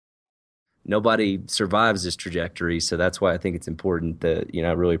Nobody survives this trajectory. So that's why I think it's important that,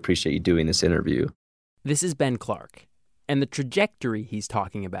 I really appreciate you doing this interview. This is Ben Clark, and the trajectory he's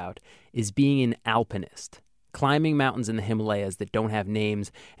talking about is being an alpinist, climbing mountains in the Himalayas that don't have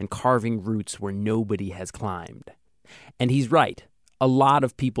names and carving routes where nobody has climbed. And he's right. A lot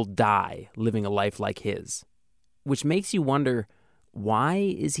of people die living a life like his, which makes you wonder, why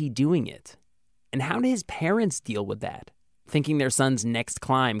is he doing it? And how do his parents deal with that, thinking their son's next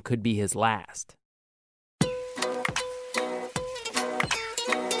climb could be his last?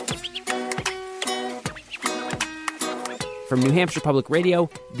 From New Hampshire Public Radio,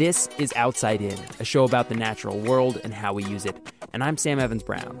 this is Outside In, a show about the natural world and how we use it. And I'm Sam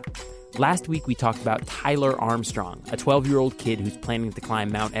Evans-Brown. Last week, we talked about Tyler Armstrong, a 12-year-old kid who's planning to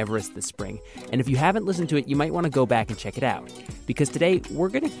climb Mount Everest this spring. And if you haven't listened to it, you might want to go back and check it out. Because today, we're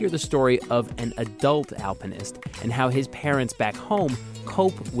going to hear the story of an adult alpinist and how his parents back home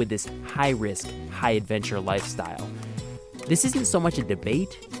cope with this high-risk, high-adventure lifestyle. This isn't so much a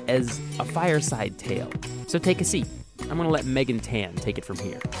debate as a fireside tale. So take a seat. I'm going to let Megan Tan take it from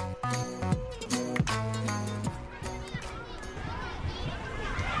here.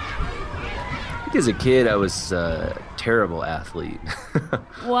 As a kid, I was a terrible athlete.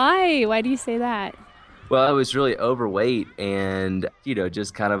 Why? Why do you say that? Well, I was really overweight and,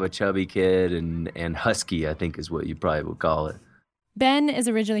 just kind of a chubby kid and husky, I think is what you probably would call it. Ben is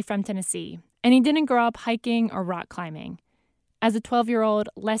originally from Tennessee, and he didn't grow up hiking or rock climbing. As a 12-year-old,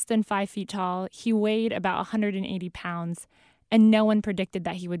 less than 5 feet tall, he weighed about 180 pounds, and no one predicted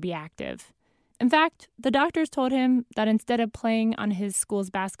that he would be active. In fact, the doctors told him that instead of playing on his school's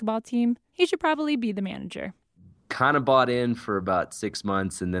basketball team, he should probably be the manager. Kind of bought in for about 6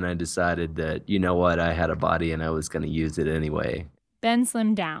 months, and then I decided that, I had a body and I was going to use it anyway. Ben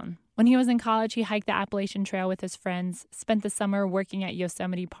slimmed down. When he was in college, he hiked the Appalachian Trail with his friends, spent the summer working at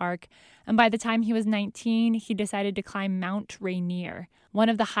Yosemite Park, and by the time he was 19, he decided to climb Mount Rainier, one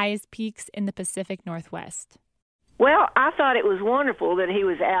of the highest peaks in the Pacific Northwest. Well, I thought it was wonderful that he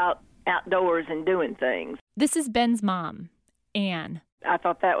was outdoors and doing things. This is Ben's mom, Anne. I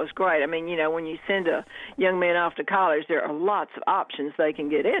thought that was great. I mean, when you send a young man off to college, there are lots of options they can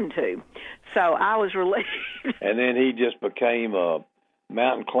get into. So I was relieved. And then he just became a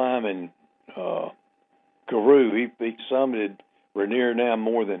mountain climbing guru. He summited Rainier now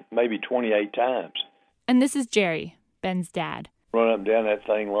more than maybe 28 times. And this is Jerry, Ben's dad. Run up and down that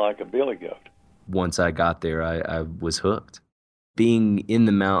thing like a billy goat. Once I got there, I was hooked. Being in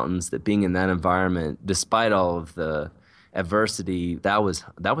the mountains, being in that environment, despite all of the adversity, that was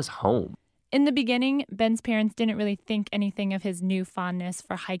home. In the beginning, Ben's parents didn't really think anything of his new fondness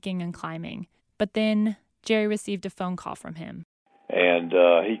for hiking and climbing. But then Jerry received a phone call from him. And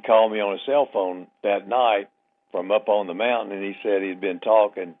he called me on his cell phone that night from up on the mountain, and he said he'd been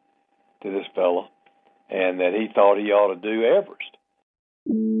talking to this fella and that he thought he ought to do Everest.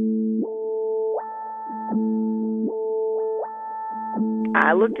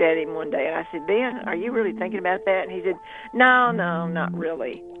 I looked at him one day and I said, Ben, are you really thinking about that? And he said, no, not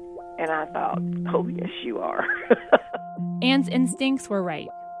really. And I thought, oh, yes, you are. Anne's instincts were right,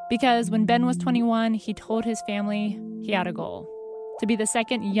 because when Ben was 21, he told his family he had a goal: to be the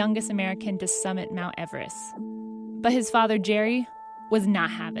second youngest American to summit Mount Everest. But his father, Jerry, was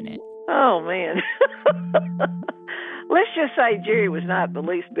not having it. Oh, man. Let's just say Jerry was not the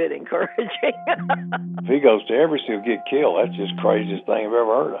least bit encouraging. If he goes to Everest, he'll get killed. That's just the craziest thing I've ever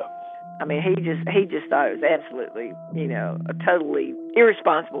heard of. I mean, he just thought it was absolutely, a totally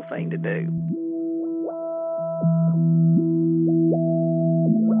irresponsible thing to do.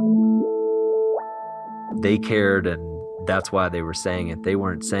 They cared, and that's why they were saying it. They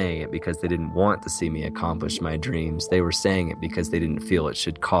weren't saying it because they didn't want to see me accomplish my dreams. They were saying it because they didn't feel it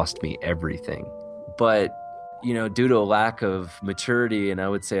should cost me everything. But due to a lack of maturity and I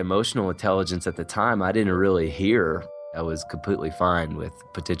would say emotional intelligence at the time, I didn't really hear. I was completely fine with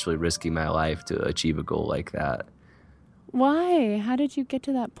potentially risking my life to achieve a goal like that. Why? How did you get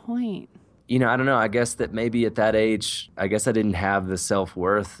to that point? I don't know. I guess that maybe at that age, I didn't have the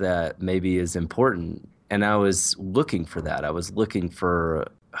self-worth that maybe is important. And I was looking for that. I was looking for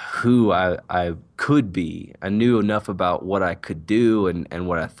who I could be. I knew enough about what I could do and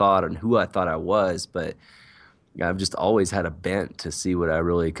what I thought and who I thought I was, but I've just always had a bent to see what I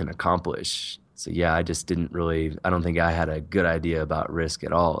really can accomplish. So yeah, I don't think I had a good idea about risk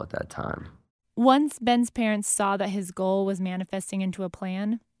at all at that time. Once Ben's parents saw that his goal was manifesting into a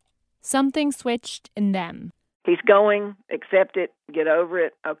plan, something switched in them. He's going, accept it, get over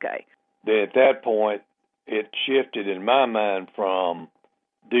it, okay. Then at that point, it shifted in my mind from,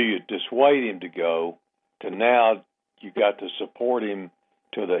 do you dissuade him to go, to now you got to support him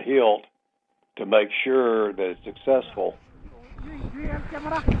to the hilt to make sure that it's successful.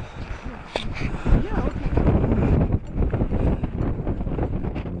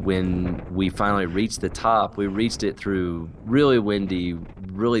 When we finally reached the top, we reached it through really windy,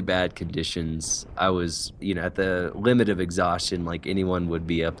 really bad conditions. I was, at the limit of exhaustion like anyone would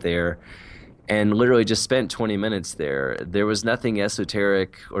be up there, and literally just spent 20 minutes there. There was nothing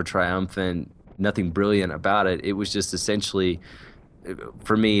esoteric or triumphant, nothing brilliant about it. It was just essentially,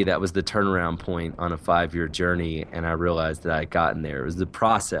 for me, that was the turnaround point on a 5-year journey, and I realized that I had gotten there. It was the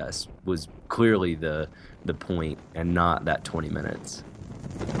process was clearly the point, and not that 20 minutes.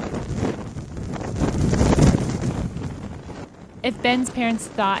 If Ben's parents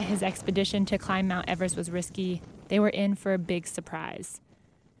thought his expedition to climb Mount Everest was risky, they were in for a big surprise.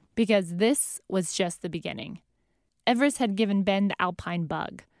 Because this was just the beginning. Everest had given Ben the alpine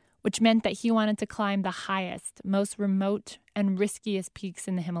bug, which meant that he wanted to climb the highest, most remote, and riskiest peaks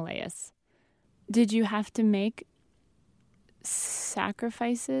in the Himalayas. Did you have to make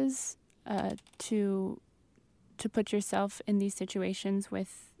sacrifices to put yourself in these situations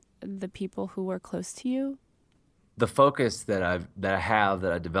with the people who were close to you? The focus that I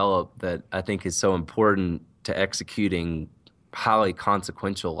developed that I think is so important to executing highly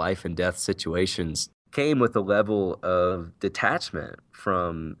consequential life and death situations came with a level of detachment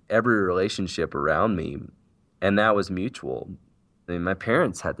from every relationship around me, and that was mutual. I mean, my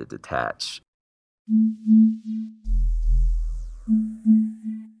parents had to detach.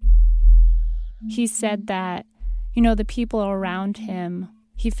 He said that, the people around him,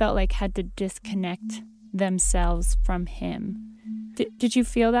 he felt like had to disconnect themselves from him. Did you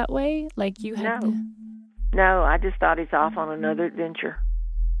feel that way? Like you had to? No, I just thought he's off on another adventure.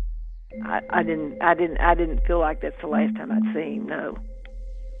 I didn't feel like that's the last time I'd see him. No.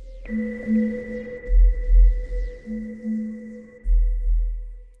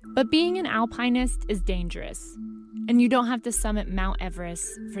 But being an alpinist is dangerous, and you don't have to summit Mount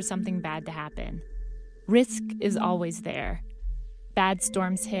Everest for something bad to happen. Risk is always there. Bad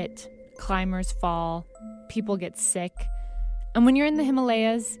storms hit, climbers fall, people get sick. And when you're in the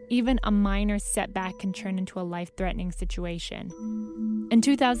Himalayas, even a minor setback can turn into a life-threatening situation. In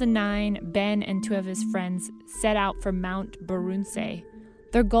 2009, Ben and 2 of his friends set out for Mount Burunse.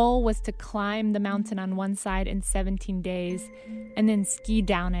 Their goal was to climb the mountain on one side in 17 days and then ski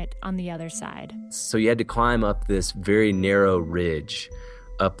down it on the other side. So you had to climb up this very narrow ridge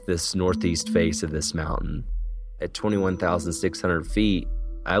up this northeast face of this mountain. At 21,600 feet,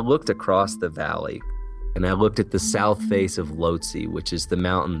 I looked across the valley, and I looked at the south face of Lhotse, which is the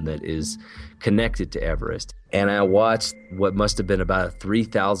mountain that is connected to Everest. And I watched what must have been about a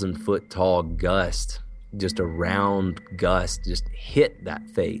 3,000-foot tall gust, just a round gust, just hit that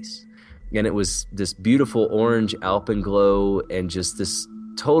face. And it was this beautiful orange alpenglow and just this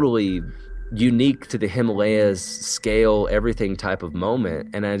totally unique to the Himalayas scale, everything type of moment.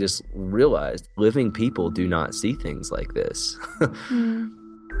 And I just realized living people do not see things like this.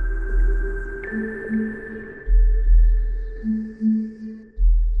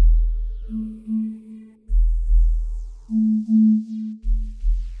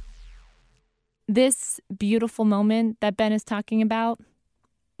 This beautiful moment that Ben is talking about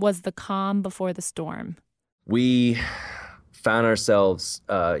was the calm before the storm. We found ourselves,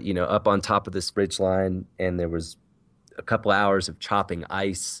 up on top of this ridgeline, and there was a couple hours of chopping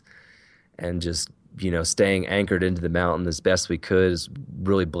ice and just, staying anchored into the mountain as best we could. It was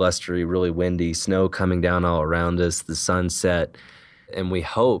really blustery, really windy, snow coming down all around us, the sun set, and we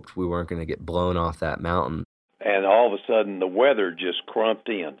hoped we weren't going to get blown off that mountain. And all of a sudden, the weather just crumped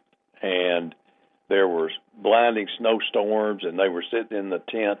in, and there were blinding snowstorms, and they were sitting in the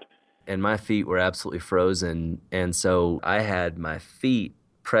tent. And my feet were absolutely frozen. And so I had my feet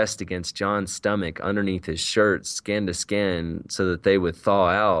pressed against John's stomach underneath his shirt, skin to skin, so that they would thaw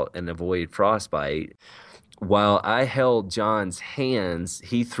out and avoid frostbite. While I held John's hands,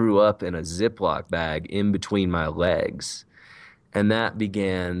 he threw up in a Ziploc bag in between my legs. And that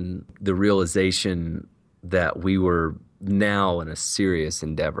began the realization that we were now in a serious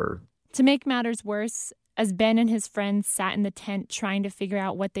endeavor. To make matters worse, as Ben and his friends sat in the tent trying to figure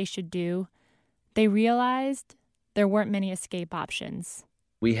out what they should do, they realized there weren't many escape options.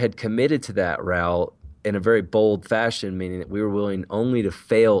 We had committed to that route in a very bold fashion, meaning that we were willing only to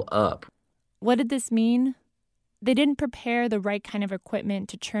fail up. What did this mean? They didn't prepare the right kind of equipment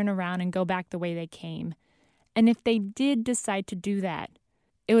to turn around and go back the way they came. And if they did decide to do that,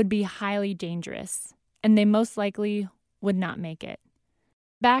 it would be highly dangerous, and they most likely would not make it.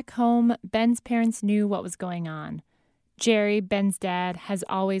 Back home, Ben's parents knew what was going on. Jerry, Ben's dad, has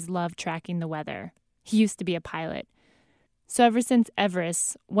always loved tracking the weather. He used to be a pilot. So ever since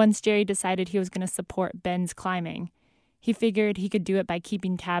Everest, once Jerry decided he was going to support Ben's climbing, he figured he could do it by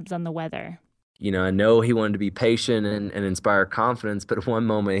keeping tabs on the weather. You know, I know he wanted to be patient and inspire confidence, but at one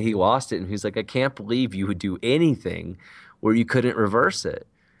moment he lost it, and he's like, I can't believe you would do anything where you couldn't reverse it.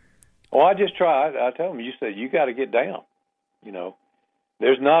 Well, I just tried. I told him, you said, you got to get down. You know,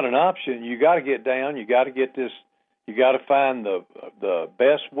 there's not an option. You got to get down. You got to get this. You got to find the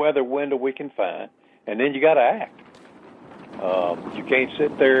best weather window we can find, and then you got to act. You can't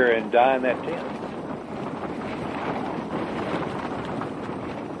sit there and die in that tent.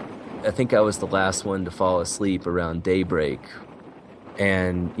 I think I was the last one to fall asleep around daybreak,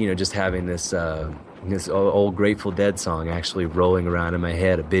 and you know, just having this old Grateful Dead song actually rolling around in my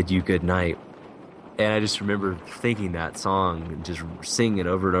head, "A Bid You Good Night," and I just remember thinking that song and just singing it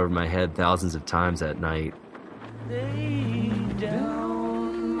over and over in my head thousands of times that night. Lay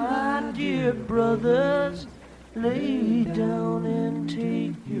down, my dear brothers, lay down and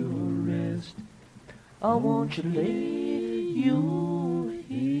take your rest. I want you to lay your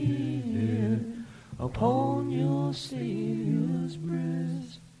head upon your Savior's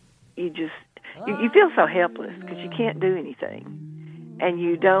breast. You feel so helpless because you can't do anything, and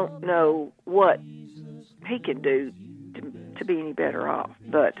you don't know what he can do to be any better off.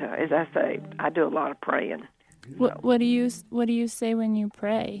 But as I say, I do a lot of praying. What do you say when you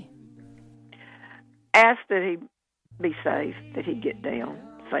pray? Ask that he be safe, that he get down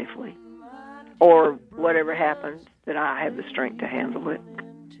safely, or whatever happens, that I have the strength to handle it.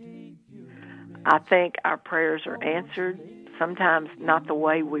 I think our prayers are answered, sometimes not the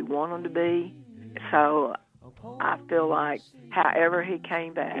way we want them to be. So I feel like however he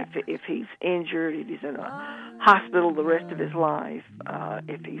came back, if he's injured, if he's in a hospital the rest of his life,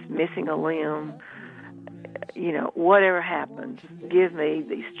 if he's missing a limb, you know, whatever happens, give me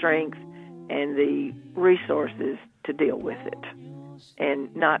the strength and the resources to deal with it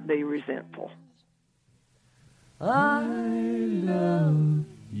and not be resentful. I love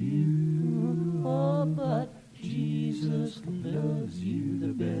you, oh, but Jesus loves you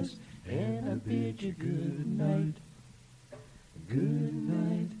the best, and I bid you good night, good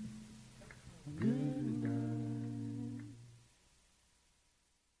night, good night.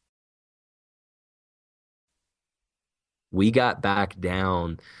 We got back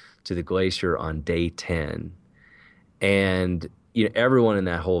down to the glacier on day 10, and you know, everyone in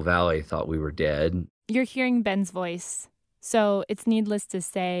that whole valley thought we were dead. You're hearing Ben's voice, so it's needless to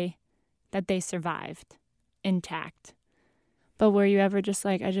say that they survived intact. But were you ever just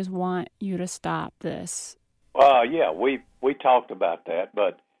like, I just want you to stop this? Yeah, we talked about that,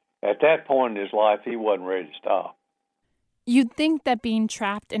 but at that point in his life, he wasn't ready to stop. You'd think that being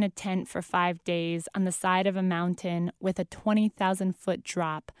trapped in a tent for 5 days on the side of a mountain with a 20,000-foot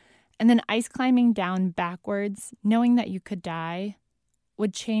drop and then ice climbing down backwards, knowing that you could die,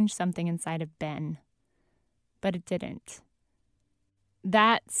 would change something inside of Ben. But it didn't.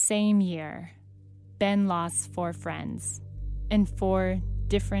 That same year, Ben lost 4 friends in 4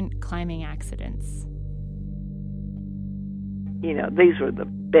 different climbing accidents. You know, these were the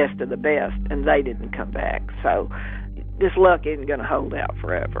best of the best, and they didn't come back. So this luck isn't going to hold out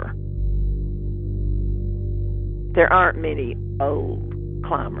forever. There aren't many old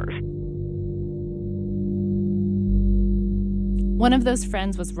climbers. One of those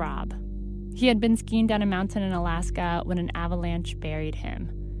friends was Rob. He had been skiing down a mountain in Alaska when an avalanche buried him.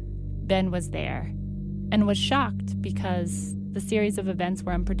 Ben was there and was shocked because the series of events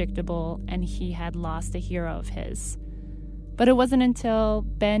were unpredictable and he had lost a hero of his. But it wasn't until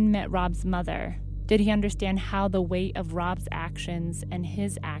Ben met Rob's mother did he understand how the weight of Rob's actions and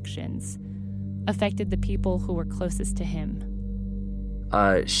his actions affected the people who were closest to him.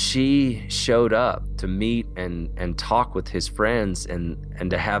 She showed up to meet and talk with his friends and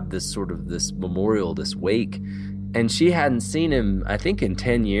to have this sort of this memorial, this wake. And she hadn't seen him, I think, in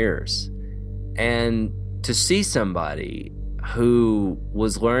 10 years. And to see somebody who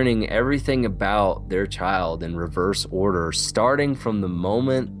was learning everything about their child in reverse order, starting from the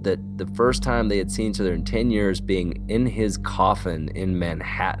moment that the first time they had seen each other in 10 years being in his coffin in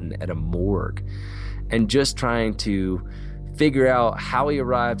Manhattan at a morgue, and just trying to figure out how he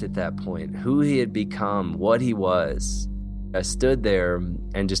arrived at that point, who he had become, what he was. I stood there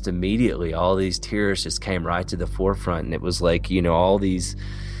and just immediately all these tears just came right to the forefront. And it was like, you know, all these,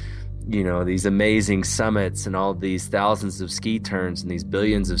 you know, these amazing summits and all these thousands of ski turns and these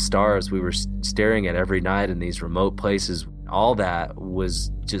billions of stars we were staring at every night in these remote places. All that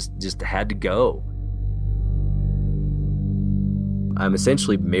was just had to go. I'm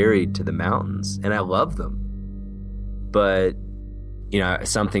essentially married to the mountains and I love them. But, you know,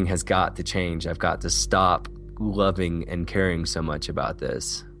 something has got to change. I've got to stop loving and caring so much about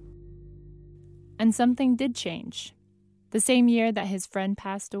this. And something did change. The same year that his friend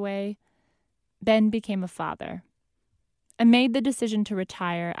passed away, Ben became a father and made the decision to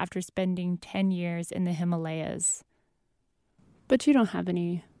retire after spending 10 years in the Himalayas. But you don't have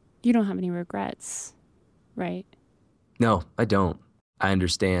any regrets, right? No, I don't. I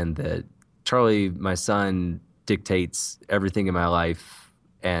understand that Charlie, my son, dictates everything in my life,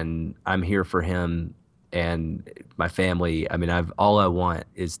 and I'm here for him and my family. I mean, all I want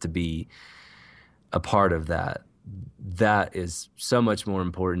is to be a part of that. That is so much more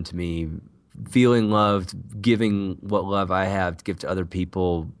important to me. Feeling loved, giving what love I have to give to other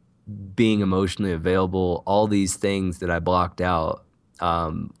people, being emotionally available, all these things that I blocked out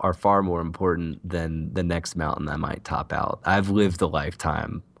are far more important than the next mountain I might top out. I've lived a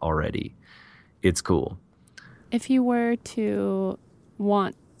lifetime already. It's cool. If you were to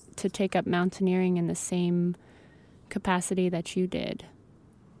want to take up mountaineering in the same capacity that you did,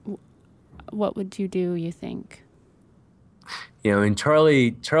 what would you do, you think? You know, and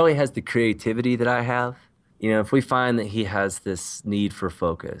Charlie has the creativity that I have. You know, if we find that he has this need for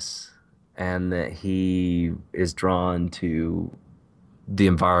focus and that he is drawn to the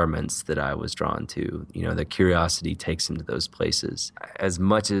environments that I was drawn to, you know, the curiosity takes him to those places. As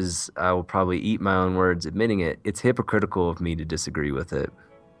much as I will probably eat my own words admitting it, it's hypocritical of me to disagree with it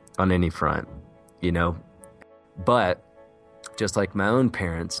on any front, you know. But just like my own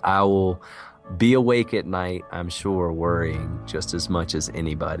parents, I will be awake at night, I'm sure, worrying just as much as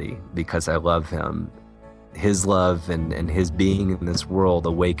anybody because I love him. His love and his being in this world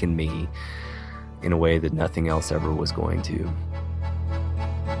awakened me in a way that nothing else ever was going to.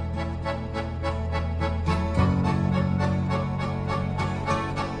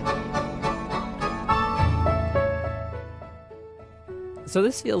 So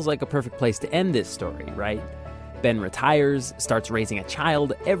this feels like a perfect place to end this story, right? Ben retires, starts raising a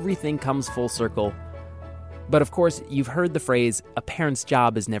child, everything comes full circle. But of course, you've heard the phrase, a parent's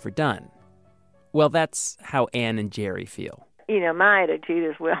job is never done. Well, that's how Ann and Jerry feel. You know, my attitude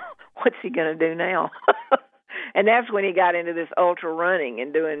is, well, what's he going to do now? And that's when he got into this ultra running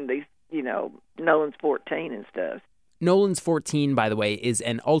and doing these, you know, Nolan's 14 and stuff. Nolan's 14, by the way, is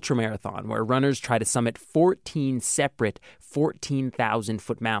an ultramarathon where runners try to summit 14 separate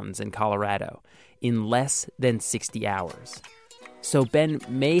 14,000-foot mountains in Colorado in less than 60 hours. So Ben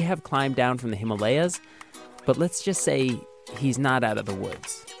may have climbed down from the Himalayas, but let's just say he's not out of the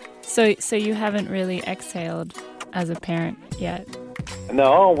woods. So you haven't really exhaled as a parent yet?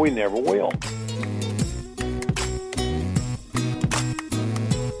 No, we never will.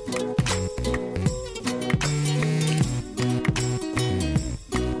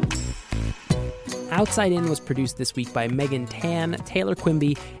 Outside In was produced this week by Megan Tan, Taylor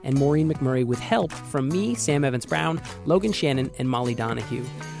Quimby, and Maureen McMurray with help from me, Sam Evans-Brown, Logan Shannon, and Molly Donahue.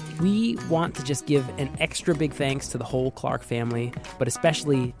 We want to just give an extra big thanks to the whole Clark family, but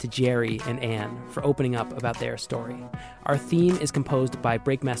especially to Jerry and Ann for opening up about their story. Our theme is composed by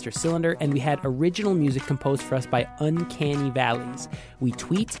Breakmaster Cylinder, and we had original music composed for us by Uncanny Valleys. We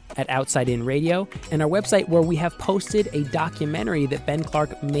tweet at Outside In Radio, and our website where we have posted a documentary that Ben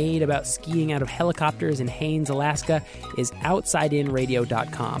Clark made about skiing out of helicopters in Haines, Alaska, is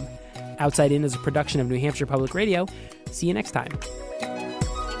outsideinradio.com. Outside In is a production of New Hampshire Public Radio. See you next time.